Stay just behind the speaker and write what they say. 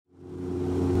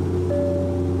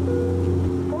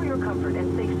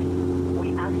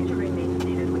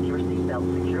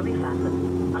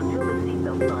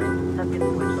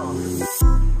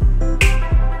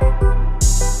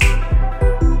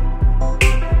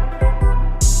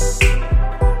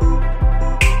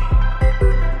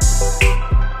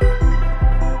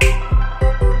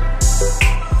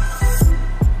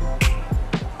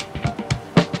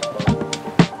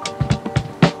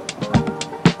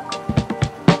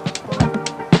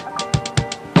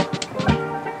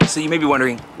So you may be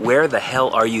wondering, where the hell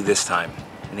are you this time?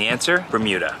 And the answer,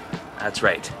 Bermuda. That's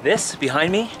right. This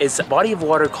behind me is a body of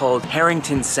water called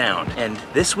Harrington Sound. And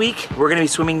this week, we're gonna be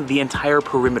swimming the entire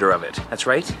perimeter of it. That's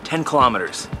right, 10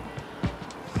 kilometers.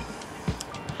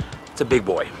 It's a big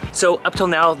boy. So up till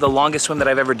now, the longest swim that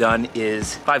I've ever done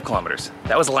is 5 kilometers.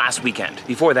 That was last weekend.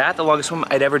 Before that, the longest swim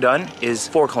I'd ever done is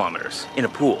 4 kilometers in a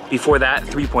pool. Before that,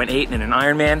 3.8 in an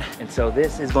Ironman. And so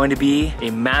this is going to be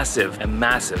a massive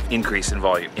increase in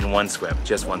volume in one swim,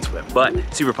 just one swim. But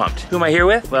super pumped. Who am I here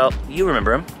with? Well, you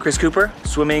remember him, Chris Cooper,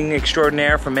 swimming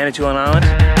extraordinaire from Manitoulin Island.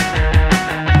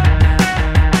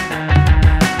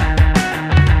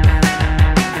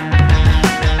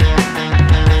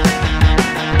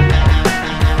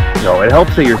 No, it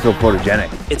helps that you're so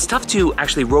photogenic. It's tough to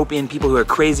actually rope in people who are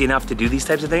crazy enough to do these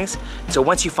types of things. So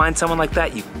once you find someone like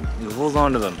that, you hold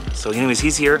on to them. So anyways,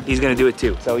 he's here, he's gonna do it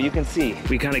too. So you can see,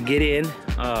 we kind of get in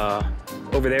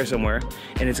over there somewhere,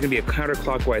 and it's gonna be a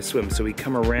counterclockwise swim. So we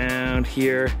come around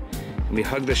here, and we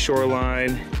hug the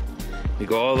shoreline, we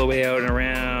go all the way out and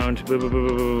around,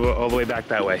 all the way back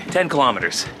that way. 10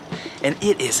 kilometers, and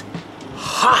it is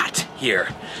hot here.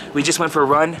 We just went for a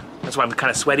run. That's why I'm kind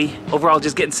of sweaty. Overall,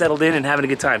 just getting settled in and having a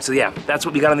good time. So yeah, that's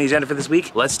what we got on the agenda for this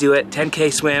week. Let's do it.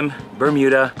 10K swim,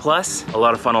 Bermuda, plus a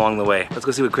lot of fun along the way. Let's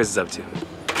go see what Chris is up to.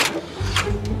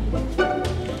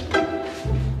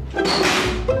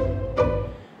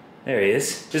 There he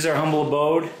is. This is our humble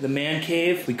abode, the man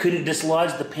cave. We couldn't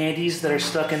dislodge the panties that are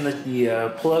stuck in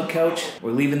the pull-out couch.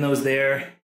 We're leaving those there.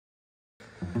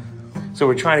 So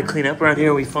we're trying to clean up around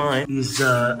here. We find these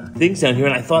things down here,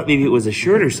 and I thought maybe it was a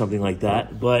shirt or something like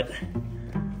that, but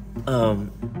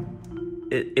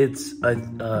it's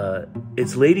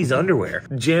ladies' underwear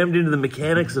jammed into the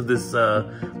mechanics of this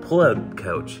pull-out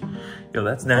couch. Yo,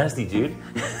 that's nasty, dude.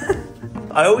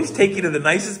 I always take you to the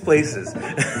nicest places.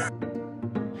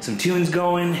 Some tunes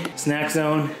going, snack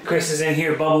zone. Chris is in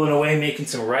here bubbling away, making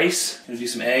some rice. Gonna do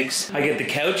some eggs. I get the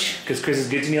couch, because Chris is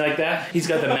good to me like that. He's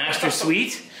got the master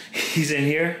suite. He's in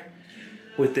here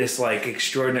with this like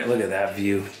extraordinary, look at that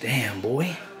view. Damn,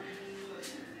 boy.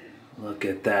 Look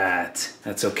at that.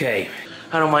 That's okay.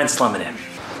 I don't mind slumming in.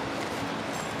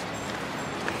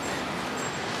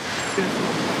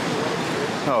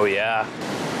 Oh yeah.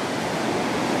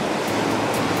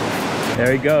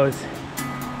 There he goes.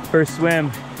 First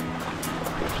swim.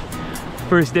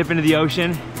 First dip into the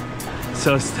ocean.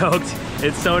 So stoked.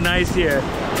 It's so nice here.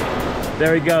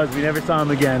 There he goes. We never saw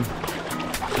him again.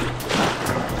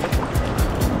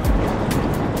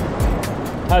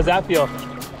 How's that feel?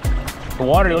 The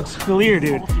water looks clear,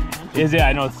 dude. Is it?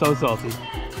 I know, it's so salty.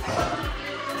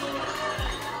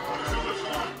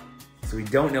 So we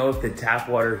don't know if the tap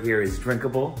water here is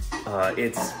drinkable.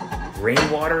 It's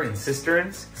rainwater in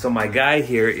cisterns. So my guy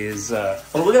here is, oh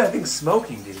look at that thing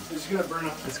smoking, dude. It's gonna burn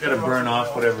up. It's gonna burn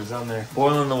off whatever's on there.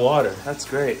 Boiling the water, that's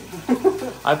great.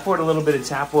 I poured a little bit of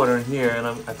tap water in here, and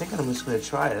I think I'm just gonna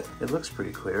try it. It looks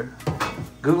pretty clear.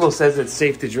 Google says it's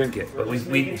safe to drink it, but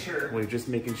we're just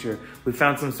making sure. We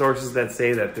found some sources that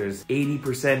say that there's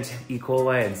 80% E.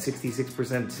 coli and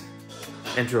 66%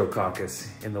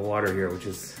 enterococcus in the water here, which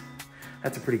is,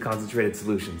 that's a pretty concentrated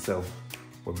solution, so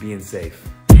we're being safe.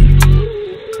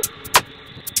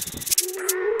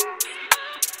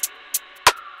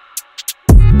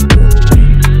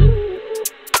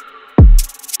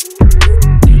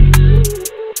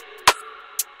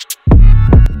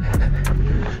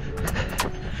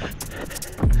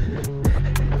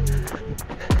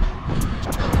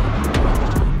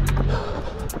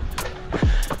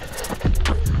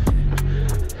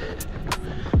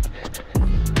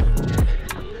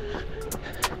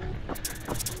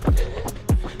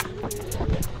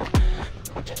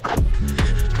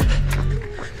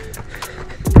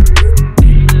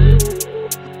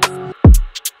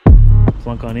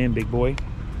 Plunk on in, big boy.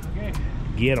 Okay.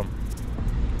 Get him.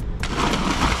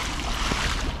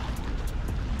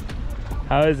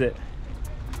 How is it?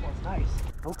 Well, it's nice.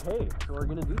 Okay, so we're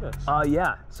gonna do this.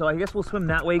 Yeah. So I guess we'll swim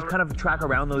that way, kind of track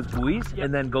around those buoys,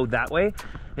 and then go that way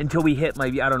until we hit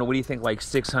maybe, I don't know, what do you think, like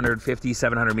 650,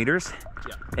 700 meters?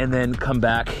 Yeah. And then come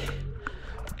back.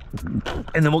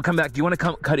 And then we'll come back. Do you want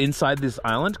to cut inside this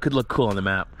island? Could look cool on the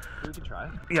map. We can try.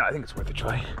 Yeah, I think it's worth a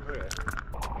try. Okay.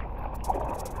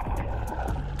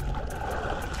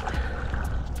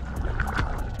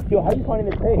 Yo, how are you finding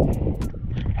this pace?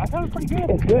 I found it pretty good.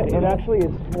 It's good. It actually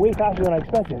is way faster than I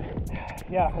expected.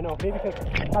 Yeah, I know. Maybe because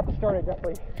at the start I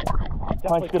definitely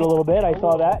Punched it a little bit. I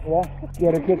saw that. Yeah.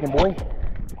 Get her kicking, boy.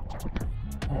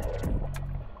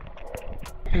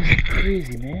 This is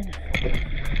crazy, man.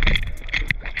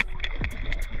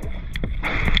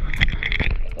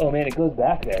 Oh man, it goes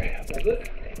back there. Does it?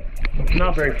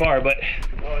 Not very far, but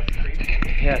Oh, it's creepy.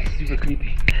 yeah, it's super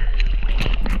creepy.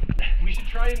 We should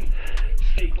try and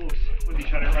stay close with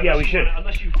each other. Yeah, we should.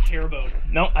 Unless you care about.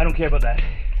 No, I don't care about that.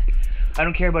 I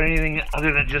don't care about anything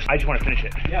other than I just want to finish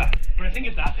it. Yeah, but I think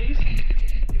at that pace,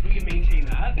 if we can maintain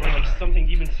that, or like something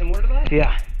even similar to that,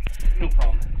 Yeah. no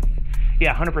problem.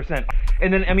 Yeah, 100%.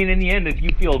 And then, I mean, in the end, if you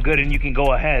feel good and you can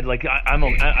go ahead, like, I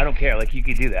don't care. Like, you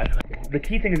can do that. The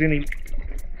key thing is going to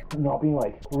be not being,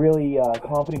 like, really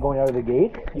confident going out of the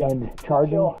gate and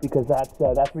charging, because that's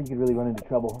where you could really run into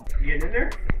trouble. You getting in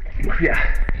there? Yeah.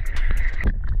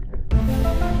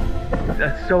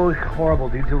 That's so horrible,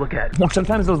 dude, to look at.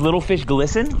 Sometimes those little fish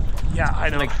glisten. Yeah, I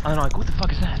know. I'm like, what the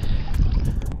fuck is that?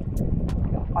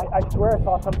 I swear I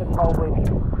saw something probably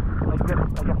like this,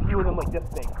 like a few of them like this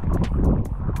big.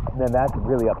 Then that's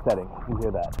really upsetting. You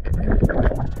hear that?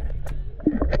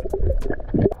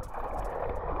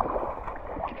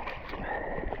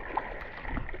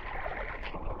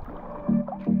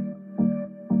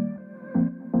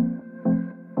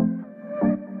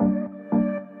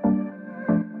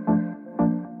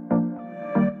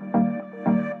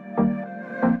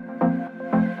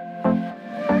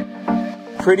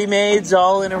 Pretty maids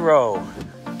all in a row.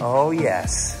 Oh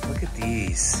yes, look at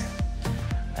these.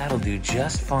 That'll do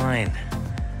just fine.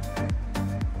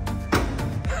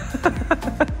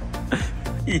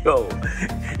 Yo,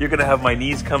 you're gonna have my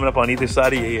knees coming up on either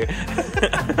side of you here.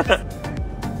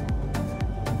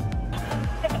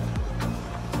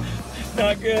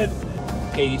 Not good.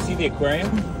 Okay, you see the aquarium?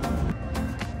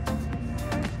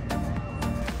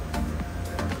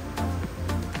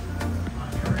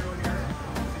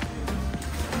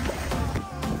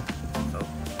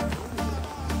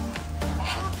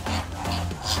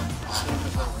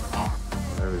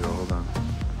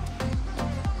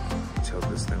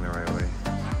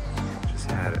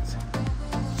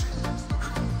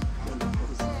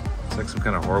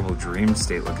 Kind of horrible dream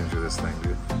state looking through this thing,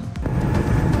 dude.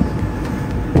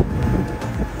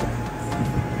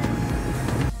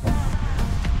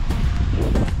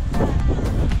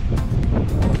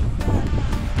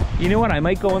 You know what? I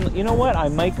might go in. You know what? I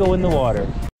might go in the water.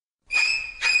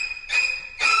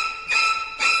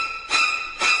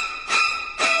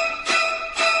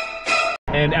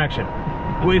 And action.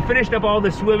 We finished up all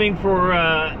the swimming for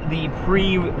the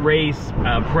pre-race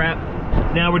prep.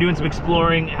 Now we're doing some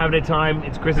exploring, having a time.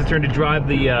 It's Chris's turn to drive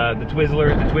the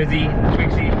Twizzler, the Twixie.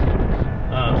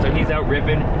 So he's out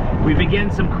ripping. We've been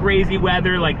getting some crazy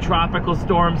weather, like tropical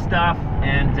storm stuff,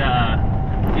 and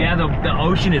yeah, the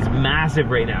ocean is massive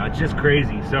right now. It's just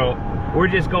crazy. So we're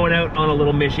just going out on a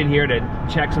little mission here to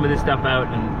check some of this stuff out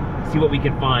and see what we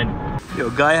can find. Yo,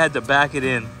 guy had to back it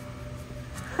in.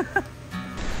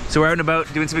 So we're out and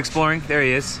about doing some exploring. There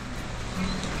he is.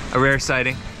 A rare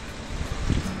sighting.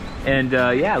 And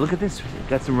yeah, look at this.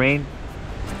 Got some rain,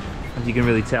 as you can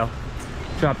really tell.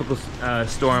 Tropical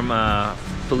storm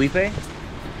Felipe? Yeah.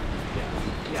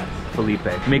 Felipe.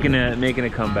 Making a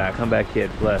comeback. Comeback kid,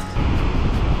 bless.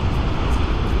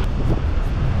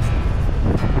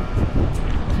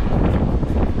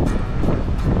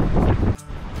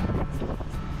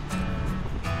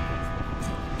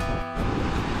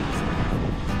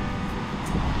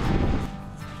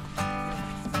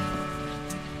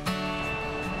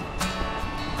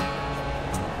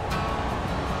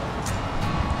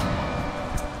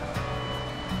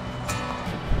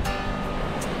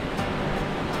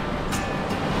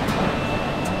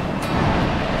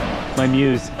 My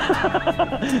muse.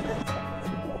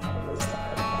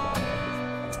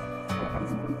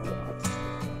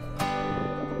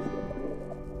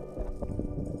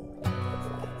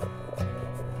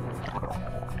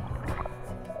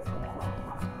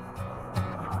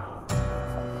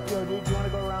 Yo, dude, you want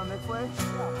to go around this way?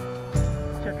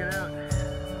 Yeah. Check it out.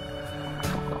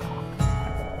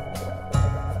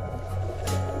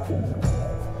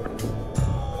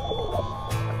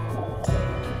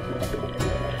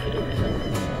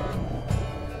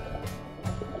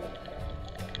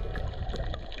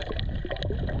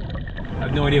 I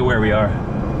have no idea where we are.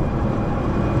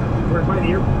 We're by the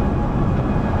airport.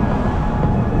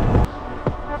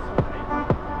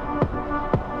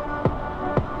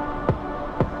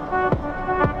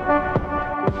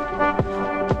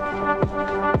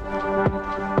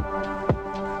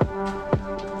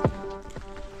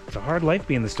 It's a hard life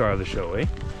being the star of the show, eh?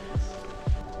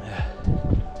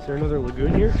 Is there another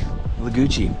lagoon here?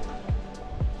 Lagucci.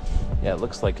 Yeah, it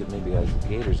looks like it maybe has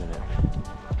gators in it.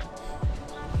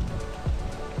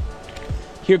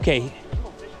 Here, Kay.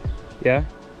 Yeah?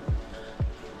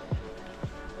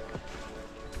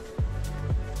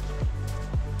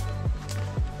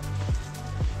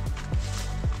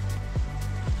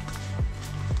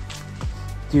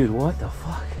 Dude, what the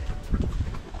fuck?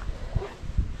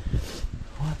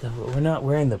 What the? We're not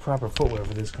wearing the proper footwear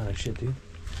for this kind of shit, dude.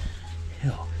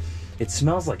 Ew. It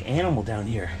smells like animal down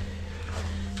here.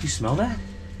 You smell that?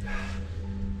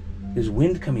 There's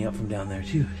wind coming up from down there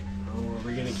too. Oh, are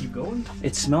we gonna keep going?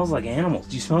 It smells like animals.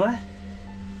 Do you smell that?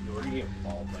 No, we're gonna get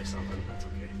mauled by something. That's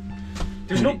okay.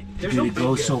 There's Dude, no it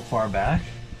goes big so far back.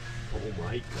 Oh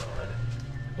my god.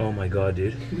 Oh my god,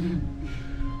 dude.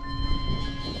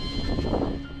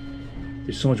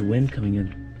 There's so much wind coming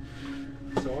in.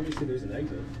 So obviously there's an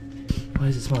exit. Why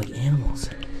does it smell like animals?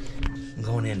 I'm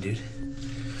going in, dude.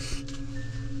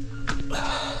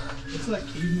 What's that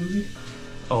cave movie?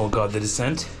 Oh god, The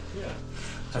Descent? Yeah.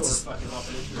 That's So we're fucking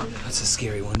hopping into it. That's a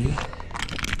scary one, dude. I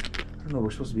don't know,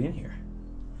 we're supposed to be in here.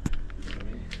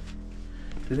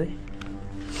 Do they?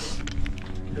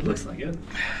 It looks like it.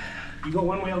 You go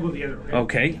one way, I'll go the other way.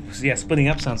 Okay, so yeah, splitting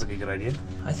up sounds like a good idea.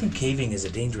 I think caving is a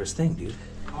dangerous thing, dude.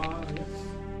 Yeah.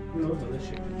 Who knows how this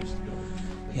shit used to go.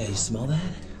 Yeah, you smell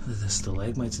that? The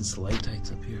stalagmites and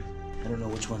stalactites up here. I don't know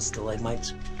which one's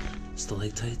stalagmites,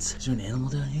 stalactites. Is there an animal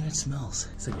down here? It smells.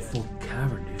 It's like a full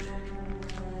cavern, dude.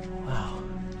 Wow.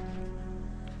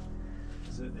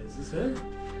 Is this it?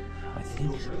 I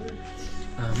think.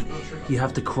 You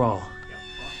have to crawl.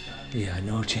 Yeah,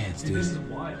 no chance, dude. This is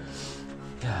wild.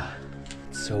 Yeah.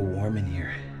 It's so warm in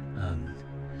here.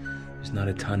 There's not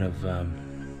a ton of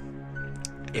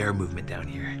air movement down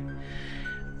here.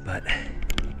 But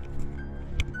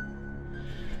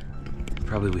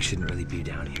probably we shouldn't really be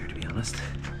down here, to be honest.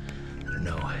 I don't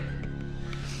know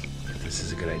if this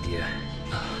is a good idea.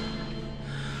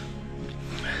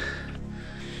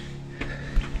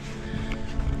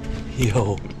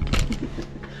 Yo.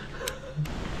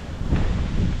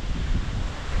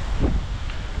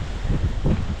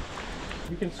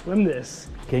 You can swim this.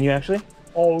 Can you actually?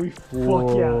 Oh,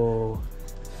 fuck yeah.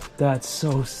 That's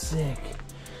so sick.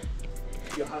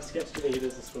 Yo, how sketchy do you think it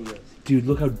is to swim this? Dude,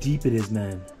 look how deep it is,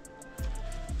 man.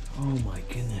 Oh my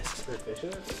goodness. Is there fish in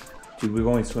it? Dude, we're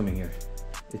going swimming here.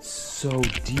 It's so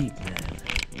deep, man.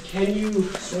 Can you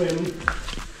swim?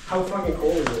 How fucking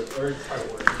cold is it? Or it's probably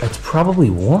warm. It's probably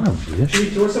warm, dude. Should we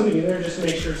throw something in there just to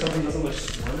make sure something doesn't like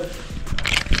swim it?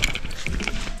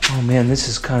 Oh man, this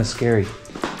is kind of scary.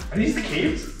 Are these the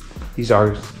caves? These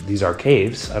are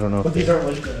caves. I don't know But if these aren't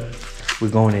like the... we're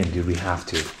going in, dude. We have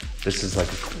to. This is like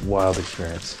a wild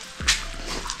experience.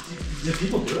 Do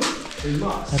people do it? They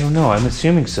must. I don't know. I'm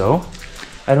assuming so.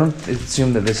 I don't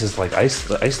assume that this is like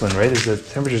Iceland, right? The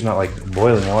temperature's not like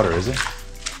boiling water, is it?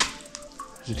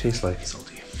 What does it taste like?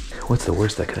 Salty. What's the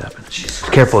worst that could happen? Jesus.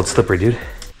 Careful, it's slippery, dude.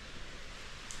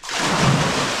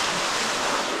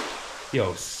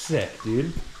 Yo, sick,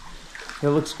 dude. It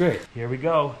looks great. Here we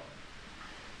go.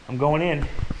 I'm going in.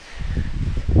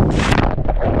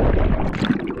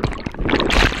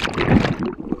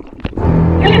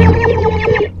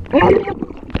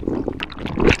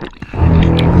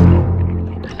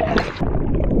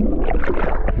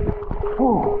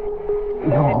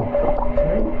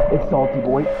 It's salty,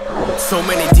 boy. So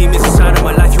many demons inside of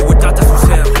my life, you would thought that's for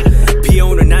sale. P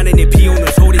on the 9 and the P on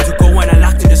the told to go and I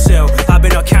locked in the cell. I've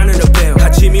been out counting the bill.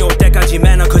 Hachimi on deck,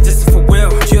 man, cause this is for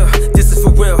real. Yeah, this is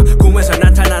for real. Guustavv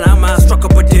I struck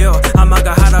up a deal. I'm a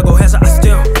gahara go hesa, I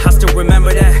still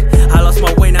remember that. I lost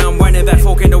my way, now I'm running back.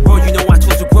 Folk in the road, you know I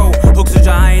chose to grow. Hooks to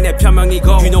giant at Pyongyang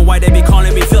go. You know why they be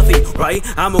calling me filthy, right?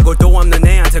 I'm gonna go do I'm the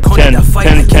name. To call it a fight.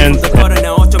 The butter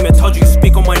now, I told you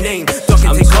speak on my name.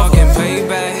 I'm talking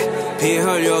payback.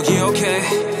 비흘려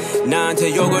기억해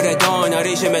나한테 욕을 했던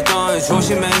의심했던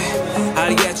조심해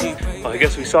알겠지. Well, I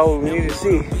guess we saw what we needed to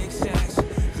see.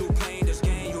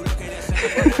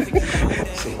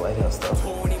 See lighthouse stuff.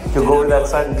 You'll go over that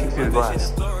side and peek through the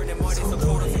glass.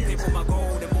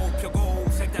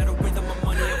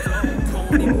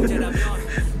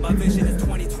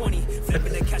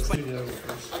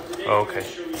 Oh, okay.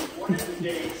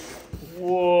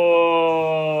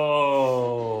 Whoa!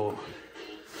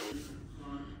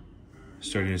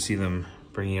 Starting to see them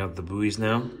bringing out the buoys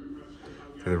now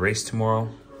for the race tomorrow.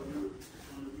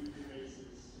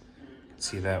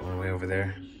 See that one way over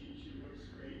there.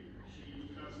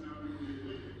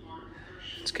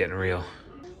 It's getting real.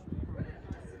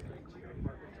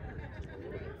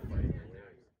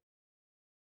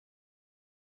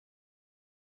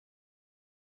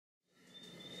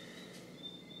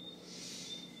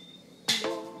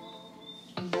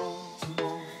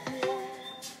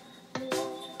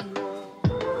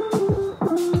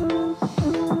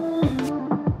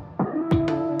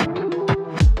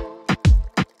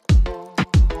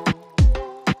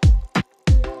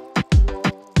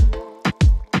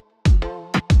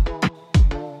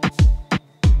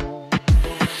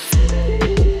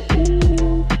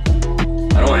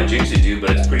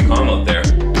 out there.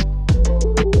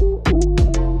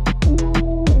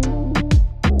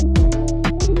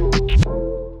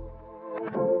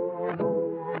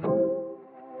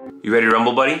 You ready to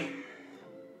rumble, buddy?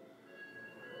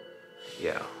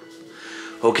 Yeah.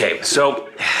 Okay, so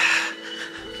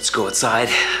let's go outside,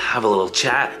 have a little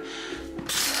chat.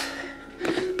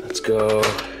 Let's go.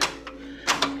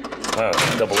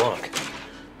 Oh, double lock.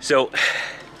 So,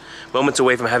 moments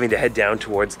away from having to head down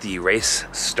towards the race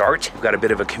start. We've got a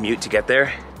bit of a commute to get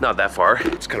there. Not that far,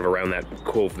 it's kind of around that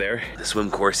cove there. The swim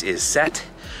course is set.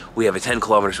 We have a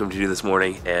 10-kilometer swim to do this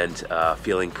morning and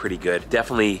feeling pretty good.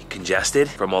 Definitely congested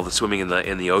from all the swimming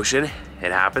in the ocean.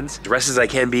 It happens. As rested as I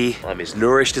can be, as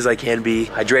nourished as I can be.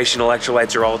 Hydration,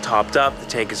 electrolytes are all topped up. The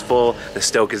tank is full, the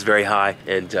stoke is very high.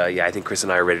 And yeah, I think Chris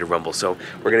and I are ready to rumble. So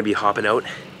we're gonna be hopping out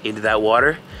into that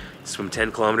water. Swim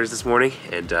 10 kilometers this morning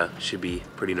and should be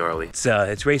pretty gnarly.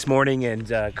 It's race morning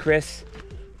and Chris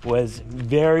was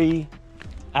very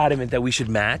adamant that we should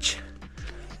match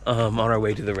on our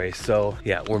way to the race. So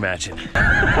yeah, we're matching.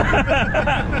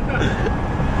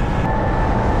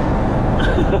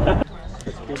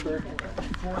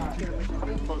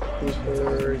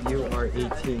 You are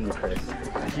 18, Chris.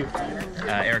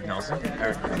 Eric Nelson.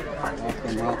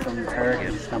 Welcome,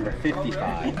 Eric. It's number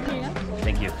 55.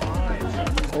 Thank you.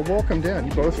 Well, welcome down.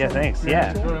 You both. Yeah, thanks.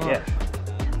 Yeah.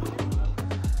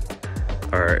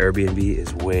 Our Airbnb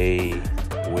is way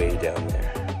down there.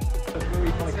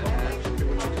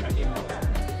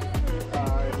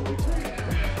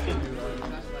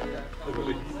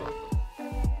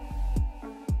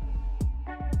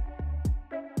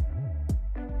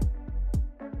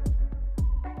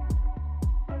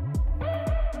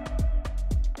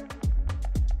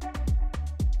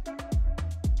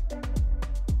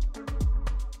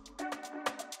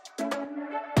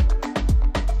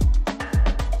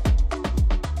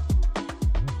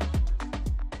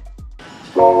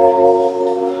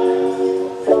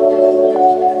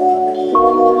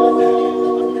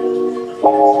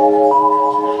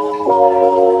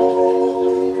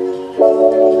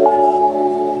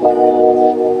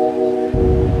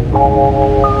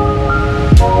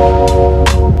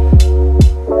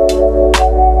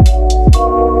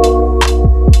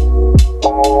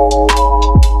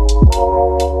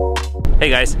 Hey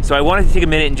guys, so I wanted to take a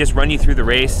minute and just run you through the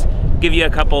race, give you a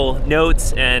couple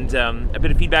notes and a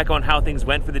bit of feedback on how things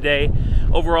went for the day.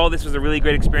 Overall, this was a really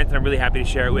great experience and I'm really happy to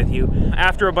share it with you.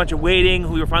 After a bunch of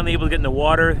waiting, we were finally able to get in the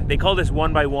water. They called us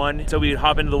 1 by 1, so we would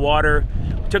hop into the water,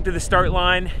 took to the start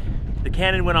line, the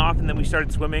cannon went off and then we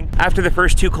started swimming. After the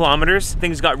first 2 kilometers,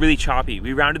 things got really choppy.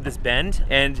 We rounded this bend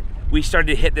and we started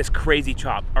to hit this crazy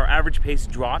chop. Our average pace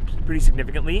dropped pretty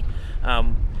significantly.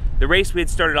 The race, we had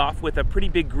started off with a pretty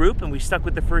big group and we stuck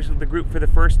with the group for the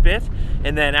first bit.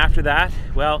 And then after that,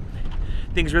 well,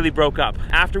 things really broke up.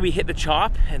 After we hit the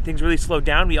chop and things really slowed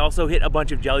down, we also hit a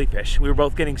bunch of jellyfish. We were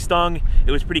both getting stung.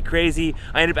 It was pretty crazy.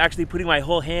 I ended up actually putting my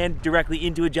whole hand directly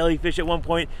into a jellyfish at one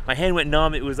point. My hand went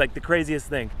numb. It was like the craziest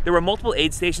thing. There were multiple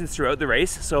aid stations throughout the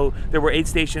race. So there were aid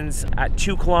stations at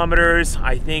 2 kilometers,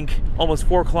 I think almost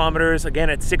 4 kilometers,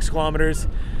 again at 6 kilometers.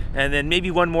 And then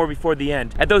maybe one more before the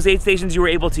end. At those aid stations, you were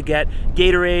able to get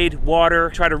Gatorade, water,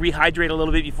 try to rehydrate a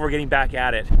little bit before getting back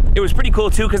at it. It was pretty cool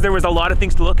too, because there was a lot of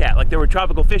things to look at. Like there were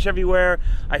tropical fish everywhere.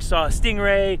 I saw a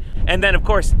stingray. And then of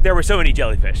course, there were so many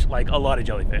jellyfish, like a lot of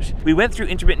jellyfish. We went through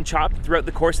intermittent chop throughout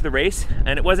the course of the race.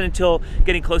 And it wasn't until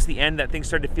getting close to the end that things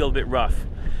started to feel a bit rough.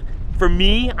 For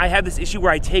me, I have this issue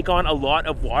where I take on a lot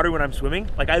of water when I'm swimming.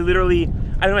 Like I literally,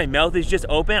 I don't know, my mouth is just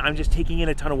open. I'm just taking in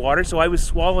a ton of water. So I was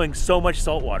swallowing so much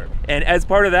salt water. And as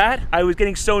part of that, I was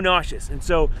getting so nauseous. And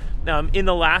so in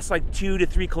the last like 2 to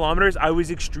 3 kilometers, I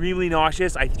was extremely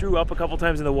nauseous. I threw up a couple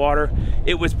times in the water.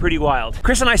 It was pretty wild.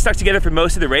 Chris and I stuck together for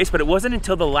most of the race, but it wasn't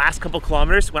until the last couple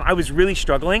kilometers when I was really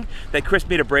struggling that Chris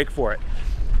made a break for it.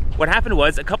 What happened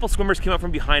was a couple swimmers came up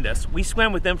from behind us. We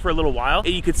swam with them for a little while.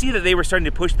 You could see that they were starting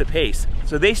to push the pace.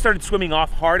 So they started swimming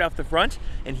off hard off the front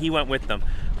and he went with them.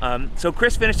 So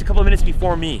Chris finished a couple of minutes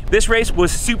before me. This race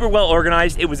was super well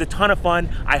organized. It was a ton of fun.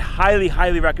 I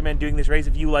highly recommend doing this race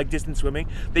if you like distance swimming.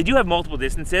 They do have multiple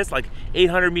distances, like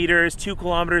 800 meters, 2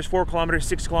 kilometers, 4 kilometers,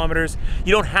 6 kilometers.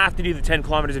 You don't have to do the 10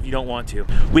 kilometers if you don't want to.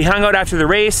 We hung out after the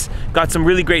race, got some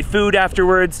really great food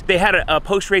afterwards. They had a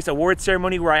post-race award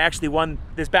ceremony where I actually won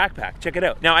this backpack. Check it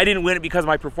out. Now, I didn't win it because of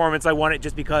my performance. I won it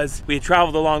just because we had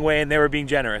traveled a long way and they were being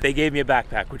generous. They gave me a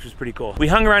backpack, which was pretty cool. We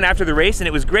hung around after the race and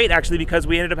it was great actually because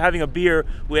we ended up having a beer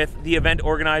with the event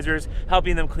organizers,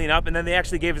 helping them clean up, and then they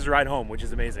actually gave us a ride home, which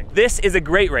is amazing. This is a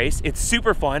great race. It's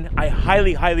super fun. I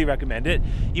highly recommend it.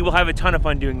 You will have a ton of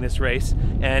fun doing this race,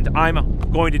 and I'm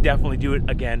going to definitely do it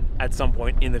again at some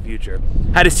point in the future.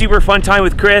 Had a super fun time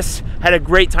with Chris, had a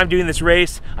great time doing this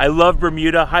race. I love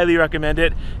Bermuda, highly recommend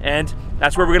it, and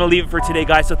that's where we're gonna leave it for today,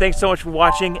 guys. So thanks so much for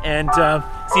watching, and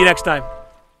see you next time.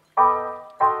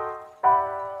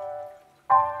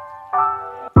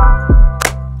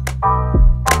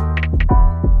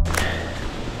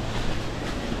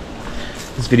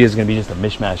 This video is gonna be just a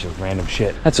mishmash of random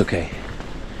shit. That's okay.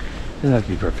 Doesn't have to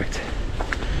be perfect.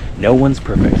 No one's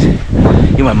perfect.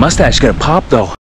 My mustache is gonna pop though.